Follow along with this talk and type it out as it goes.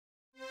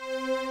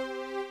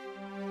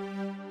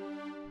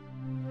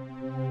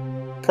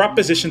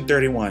Proposition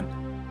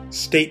 31,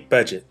 State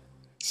Budget,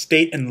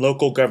 State and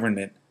Local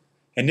Government,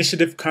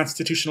 Initiative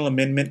Constitutional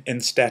Amendment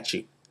and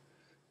Statute.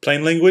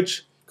 Plain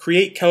language,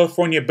 create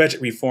California budget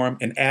reform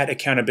and add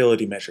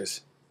accountability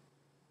measures.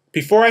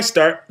 Before I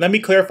start, let me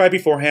clarify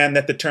beforehand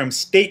that the term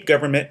state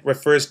government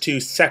refers to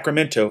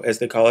Sacramento, as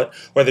they call it,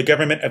 or the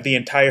government of the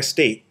entire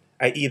state,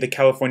 i.e. the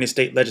California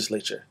State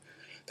Legislature.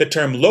 The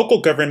term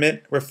local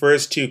government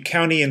refers to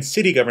county and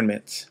city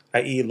governments,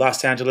 i.e.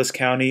 Los Angeles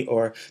County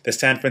or the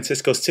San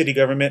Francisco City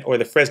Government or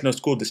the Fresno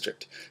School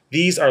District.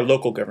 These are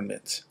local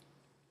governments.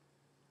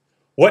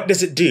 What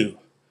does it do?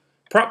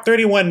 Prop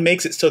 31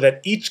 makes it so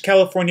that each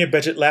California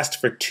budget lasts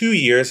for 2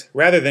 years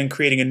rather than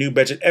creating a new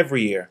budget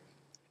every year.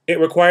 It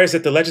requires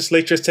that the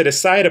legislature set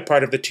aside a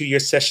part of the 2-year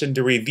session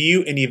to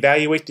review and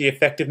evaluate the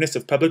effectiveness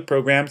of public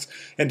programs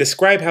and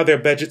describe how their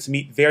budgets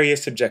meet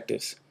various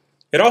objectives.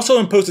 It also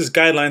imposes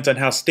guidelines on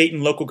how state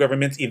and local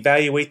governments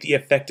evaluate the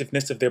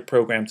effectiveness of their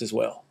programs as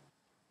well.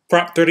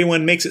 Prop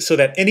 31 makes it so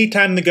that any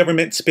time the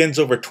government spends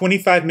over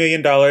 $25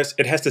 million,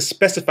 it has to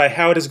specify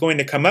how it is going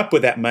to come up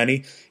with that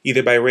money,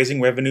 either by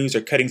raising revenues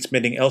or cutting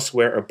spending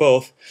elsewhere or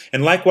both.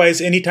 And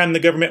likewise, any time the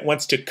government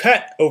wants to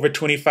cut over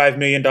 $25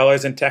 million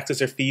in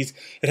taxes or fees,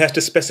 it has to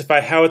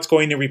specify how it's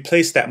going to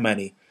replace that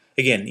money,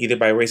 again, either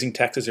by raising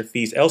taxes or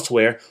fees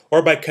elsewhere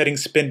or by cutting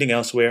spending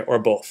elsewhere or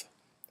both.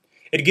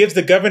 It gives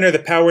the governor the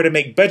power to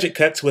make budget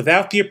cuts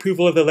without the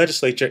approval of the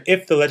legislature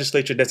if the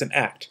legislature doesn't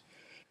act.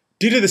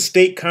 Due to the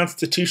state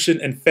constitution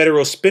and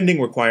federal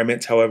spending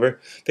requirements, however,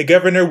 the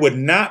governor would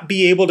not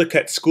be able to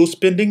cut school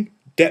spending,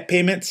 debt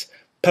payments,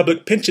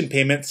 public pension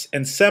payments,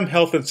 and some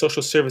health and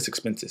social service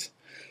expenses.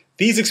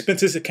 These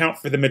expenses account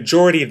for the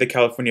majority of the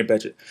California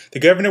budget. The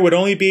governor would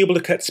only be able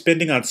to cut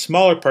spending on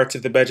smaller parts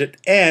of the budget,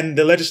 and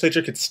the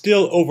legislature could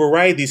still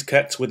override these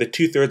cuts with a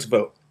 2/3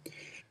 vote.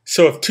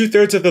 So if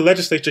 2/3 of the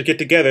legislature get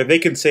together, they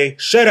can say,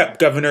 "Shut up,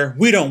 governor,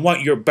 we don't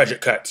want your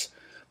budget cuts."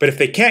 But if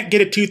they can't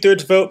get a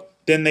 2/3 vote,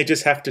 then they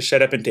just have to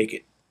shut up and take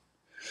it.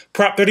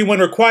 Prop 31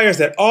 requires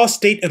that all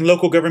state and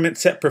local governments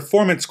set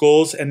performance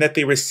goals and that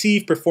they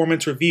receive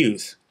performance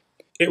reviews.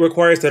 It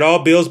requires that all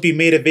bills be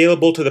made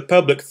available to the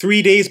public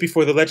 3 days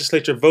before the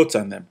legislature votes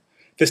on them.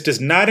 This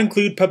does not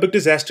include public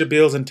disaster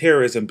bills and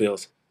terrorism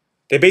bills.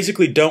 They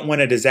basically don't want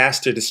a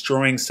disaster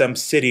destroying some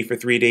city for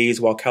 3 days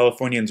while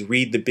Californians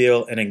read the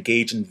bill and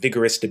engage in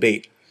vigorous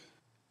debate.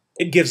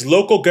 It gives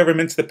local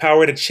governments the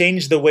power to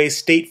change the way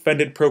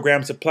state-funded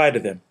programs apply to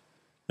them,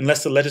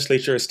 unless the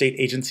legislature or state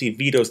agency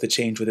vetoes the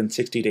change within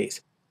 60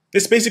 days.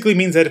 This basically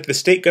means that if the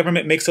state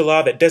government makes a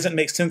law that doesn't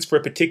make sense for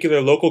a particular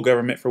local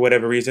government for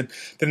whatever reason,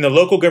 then the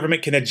local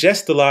government can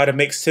adjust the law to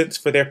make sense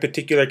for their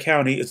particular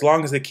county as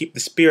long as they keep the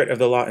spirit of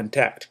the law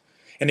intact.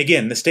 And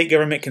again, the state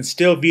government can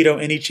still veto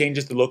any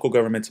changes the local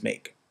governments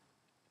make.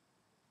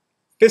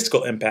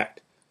 Fiscal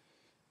impact.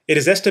 It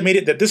is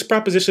estimated that this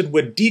proposition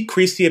would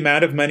decrease the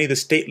amount of money the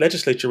state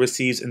legislature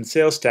receives in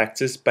sales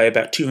taxes by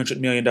about $200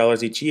 million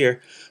each year,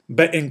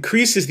 but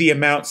increases the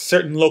amount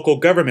certain local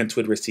governments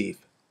would receive.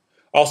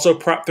 Also,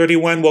 Prop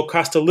 31 will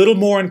cost a little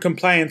more in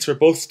compliance for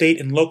both state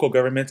and local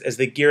governments as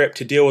they gear up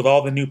to deal with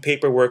all the new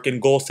paperwork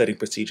and goal-setting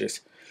procedures,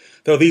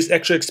 though these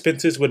extra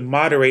expenses would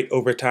moderate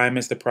over time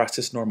as the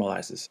process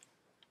normalizes.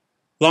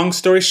 Long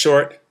story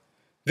short,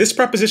 this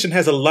proposition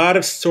has a lot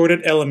of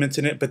sordid elements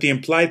in it, but the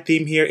implied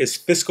theme here is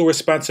fiscal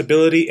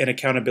responsibility and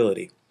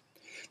accountability.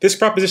 This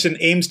proposition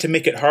aims to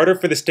make it harder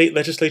for the state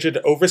legislature to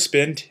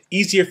overspend,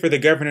 easier for the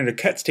governor to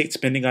cut state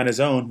spending on his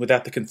own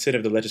without the consent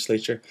of the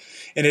legislature,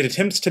 and it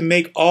attempts to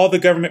make all the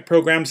government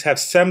programs have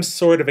some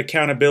sort of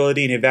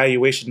accountability and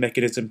evaluation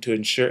mechanism to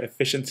ensure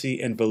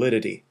efficiency and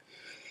validity.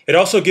 It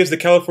also gives the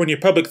California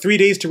public 3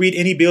 days to read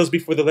any bills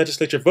before the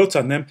legislature votes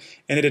on them,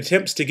 and it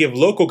attempts to give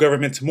local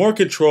governments more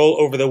control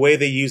over the way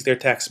they use their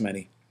tax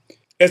money.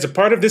 As a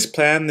part of this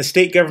plan, the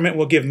state government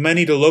will give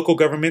money to local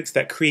governments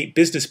that create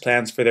business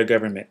plans for their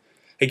government.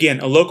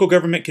 Again, a local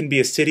government can be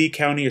a city,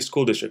 county, or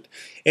school district.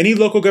 Any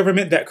local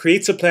government that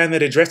creates a plan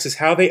that addresses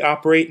how they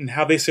operate and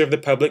how they serve the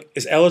public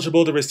is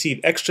eligible to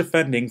receive extra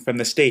funding from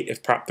the state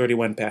if Prop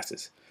 31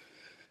 passes.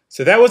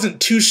 So that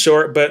wasn't too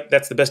short, but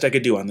that's the best I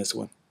could do on this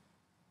one.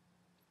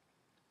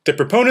 The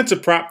proponents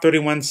of Prop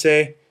 31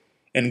 say,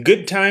 in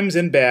good times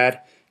and bad,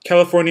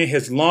 California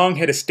has long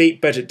had a state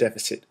budget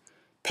deficit.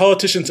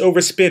 Politicians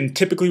overspend,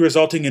 typically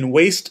resulting in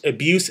waste,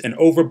 abuse, and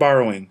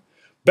overborrowing.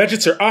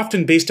 Budgets are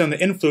often based on the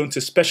influence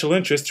of special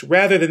interests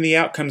rather than the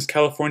outcomes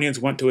Californians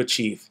want to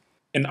achieve.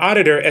 An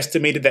auditor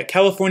estimated that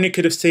California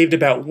could have saved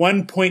about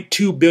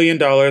 $1.2 billion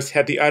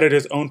had the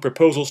auditor's own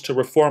proposals to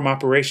reform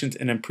operations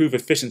and improve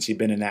efficiency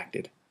been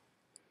enacted.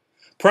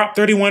 Prop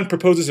 31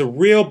 proposes a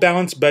real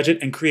balanced budget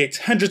and creates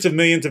hundreds of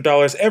millions of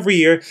dollars every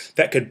year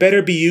that could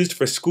better be used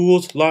for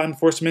schools, law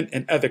enforcement,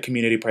 and other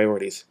community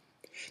priorities.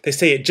 They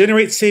say it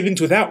generates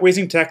savings without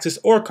raising taxes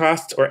or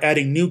costs or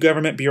adding new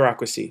government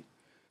bureaucracy.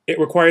 It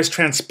requires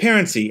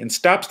transparency and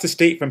stops the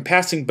state from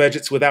passing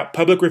budgets without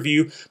public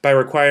review by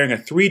requiring a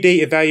 3-day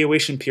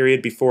evaluation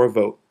period before a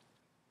vote.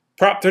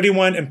 Prop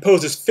 31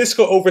 imposes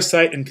fiscal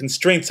oversight and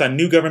constraints on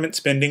new government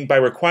spending by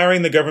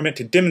requiring the government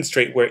to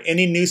demonstrate where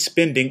any new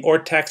spending or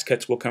tax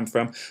cuts will come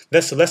from,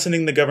 thus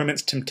lessening the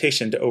government's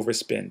temptation to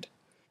overspend.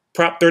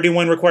 Prop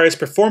 31 requires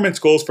performance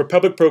goals for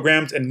public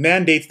programs and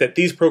mandates that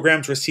these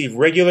programs receive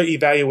regular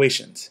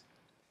evaluations.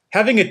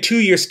 Having a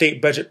 2-year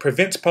state budget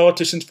prevents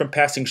politicians from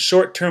passing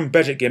short-term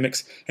budget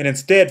gimmicks and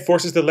instead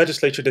forces the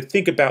legislature to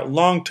think about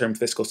long-term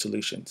fiscal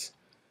solutions.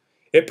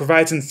 It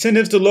provides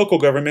incentives to local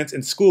governments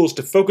and schools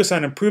to focus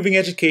on improving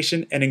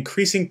education and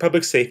increasing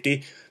public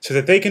safety so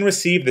that they can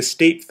receive the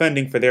state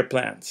funding for their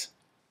plans.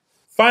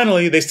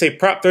 Finally, they say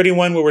Prop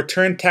 31 will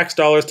return tax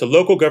dollars to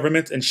local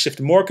governments and shift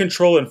more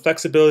control and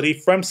flexibility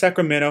from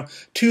Sacramento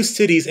to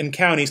cities and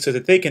counties so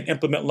that they can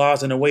implement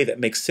laws in a way that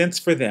makes sense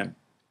for them.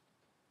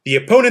 The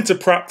opponents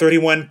of Prop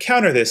 31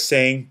 counter this,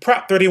 saying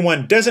Prop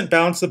 31 doesn't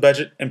balance the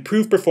budget,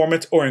 improve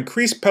performance, or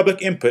increase public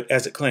input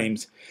as it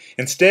claims.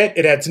 Instead,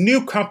 it adds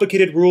new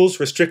complicated rules,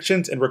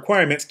 restrictions, and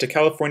requirements to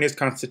California's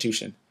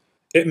Constitution.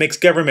 It makes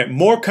government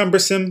more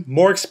cumbersome,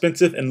 more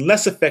expensive, and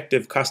less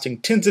effective, costing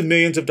tens of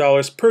millions of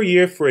dollars per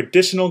year for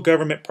additional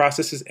government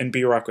processes and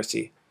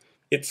bureaucracy.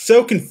 It's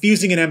so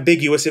confusing and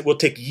ambiguous it will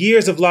take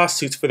years of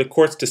lawsuits for the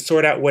courts to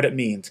sort out what it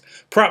means.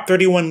 Prop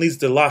 31 leads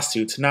to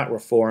lawsuits, not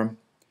reform.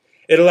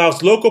 It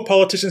allows local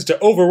politicians to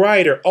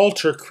override or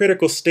alter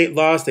critical state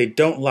laws they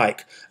don't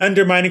like,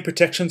 undermining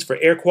protections for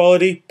air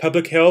quality,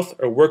 public health,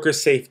 or worker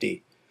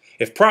safety.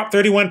 If Prop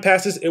 31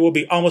 passes, it will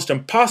be almost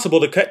impossible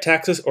to cut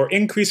taxes or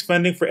increase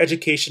funding for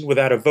education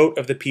without a vote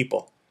of the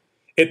people.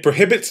 It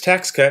prohibits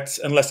tax cuts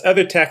unless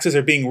other taxes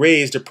are being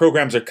raised or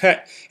programs are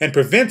cut, and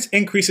prevents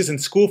increases in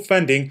school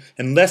funding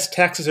unless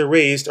taxes are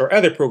raised or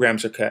other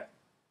programs are cut.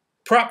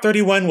 Prop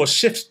 31 will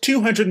shift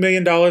 $200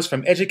 million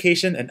from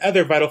education and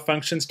other vital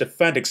functions to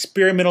fund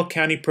experimental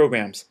county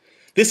programs.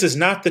 This is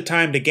not the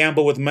time to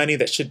gamble with money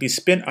that should be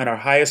spent on our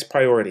highest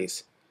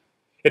priorities.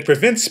 It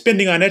prevents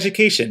spending on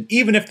education,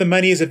 even if the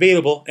money is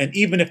available and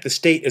even if the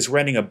state is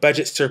running a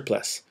budget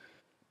surplus.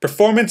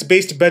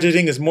 Performance-based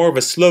budgeting is more of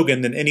a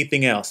slogan than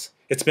anything else.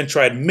 It's been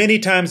tried many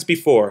times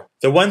before.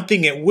 The one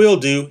thing it will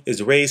do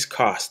is raise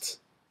costs.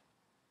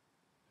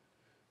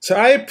 So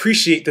I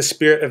appreciate the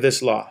spirit of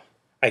this law.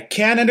 I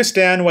can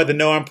understand why the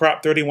No on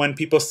Prop 31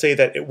 people say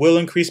that it will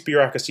increase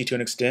bureaucracy to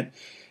an extent.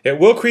 It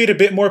will create a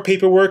bit more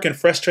paperwork and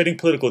frustrating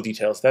political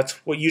details. That's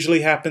what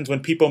usually happens when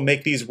people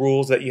make these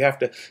rules, that you have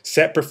to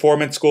set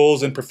performance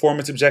goals and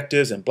performance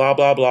objectives and blah,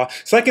 blah, blah.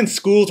 It's like in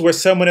schools where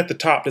someone at the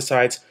top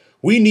decides,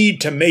 we need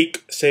to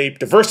make, say,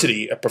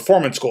 diversity a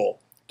performance goal.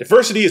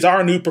 Diversity is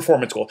our new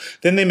performance goal.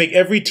 Then they make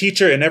every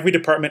teacher in every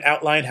department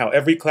outline how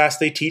every class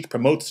they teach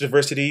promotes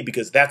diversity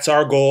because that's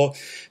our goal.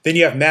 Then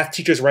you have math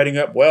teachers writing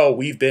up, well,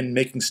 we've been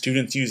making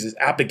students use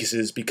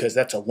abacuses because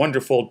that's a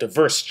wonderful,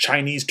 diverse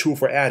Chinese tool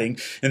for adding.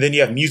 And then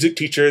you have music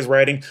teachers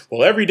writing,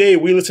 well, every day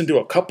we listen to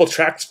a couple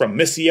tracks from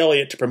Missy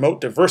Elliott to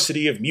promote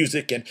diversity of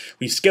music, and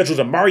we scheduled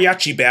a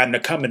mariachi band to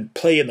come and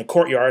play in the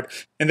courtyard.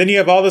 And then you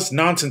have all this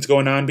nonsense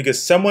going on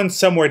because someone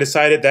somewhere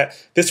decided that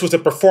this was a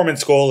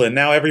performance goal and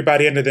now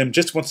everybody under them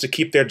just wants to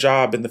keep their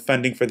job and the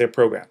funding for their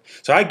program.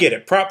 So I get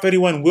it. Prop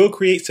 31 will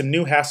create some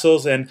new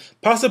hassles and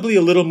possibly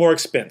a little more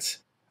expense.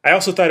 I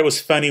also thought it was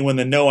funny when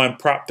the No on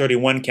Prop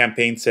 31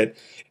 campaign said,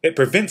 it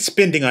prevents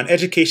spending on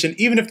education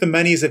even if the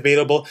money is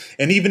available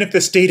and even if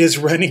the state is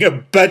running a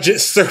budget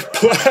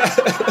surplus.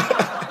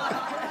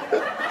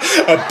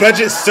 A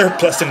budget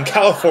surplus in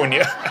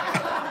California.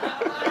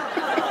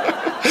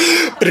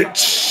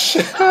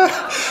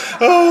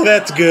 Oh,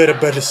 that's good, a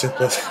budget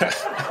surplus.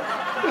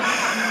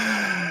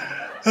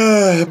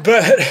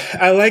 But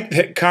I like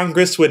that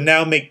Congress would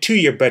now make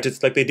 2-year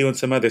budgets like they do in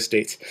some other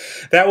states.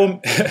 That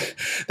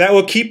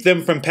will keep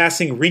them from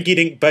passing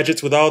rinky-dink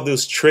budgets with all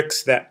those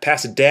tricks that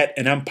pass debt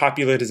and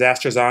unpopular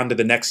disasters on to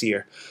the next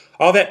year.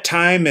 All that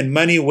time and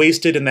money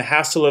wasted and the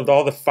hassle of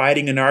all the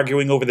fighting and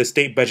arguing over the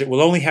state budget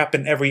will only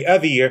happen every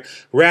other year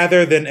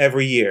rather than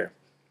every year.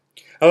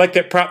 I like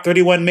that Prop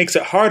 31 makes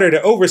it harder to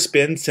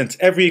overspend since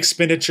every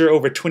expenditure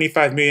over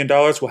 $25 million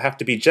will have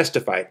to be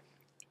justified.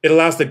 It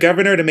allows the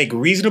governor to make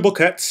reasonable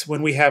cuts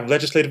when we have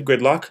legislative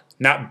gridlock,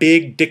 not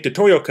big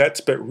dictatorial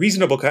cuts, but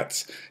reasonable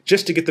cuts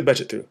just to get the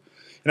budget through.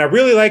 And I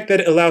really like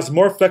that it allows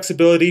more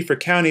flexibility for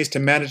counties to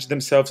manage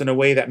themselves in a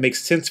way that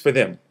makes sense for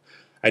them.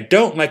 I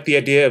don't like the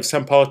idea of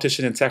some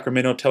politician in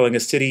Sacramento telling a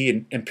city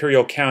in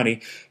Imperial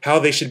County how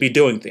they should be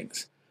doing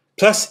things.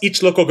 Plus,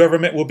 each local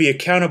government will be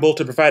accountable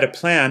to provide a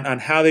plan on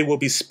how they will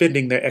be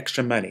spending their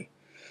extra money.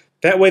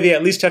 That way they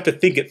at least have to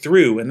think it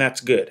through, and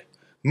that's good.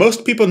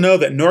 Most people know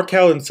that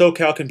NorCal and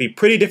SoCal can be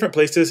pretty different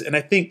places, and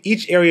I think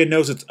each area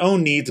knows its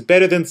own needs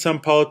better than some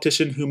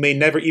politician who may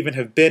never even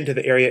have been to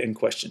the area in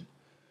question.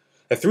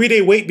 A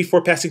 3-day wait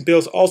before passing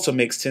bills also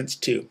makes sense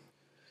too.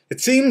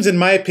 It seems, in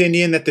my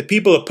opinion, that the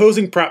people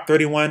opposing Prop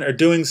 31 are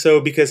doing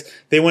so because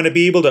they want to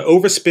be able to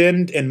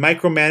overspend and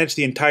micromanage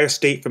the entire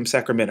state from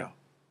Sacramento.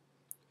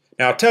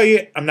 Now, I'll tell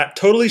you, I'm not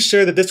totally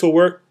sure that this will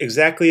work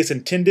exactly as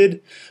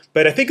intended,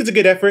 but I think it's a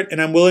good effort and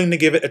I'm willing to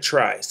give it a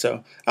try.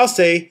 So I'll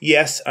say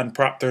yes on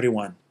Prop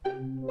 31.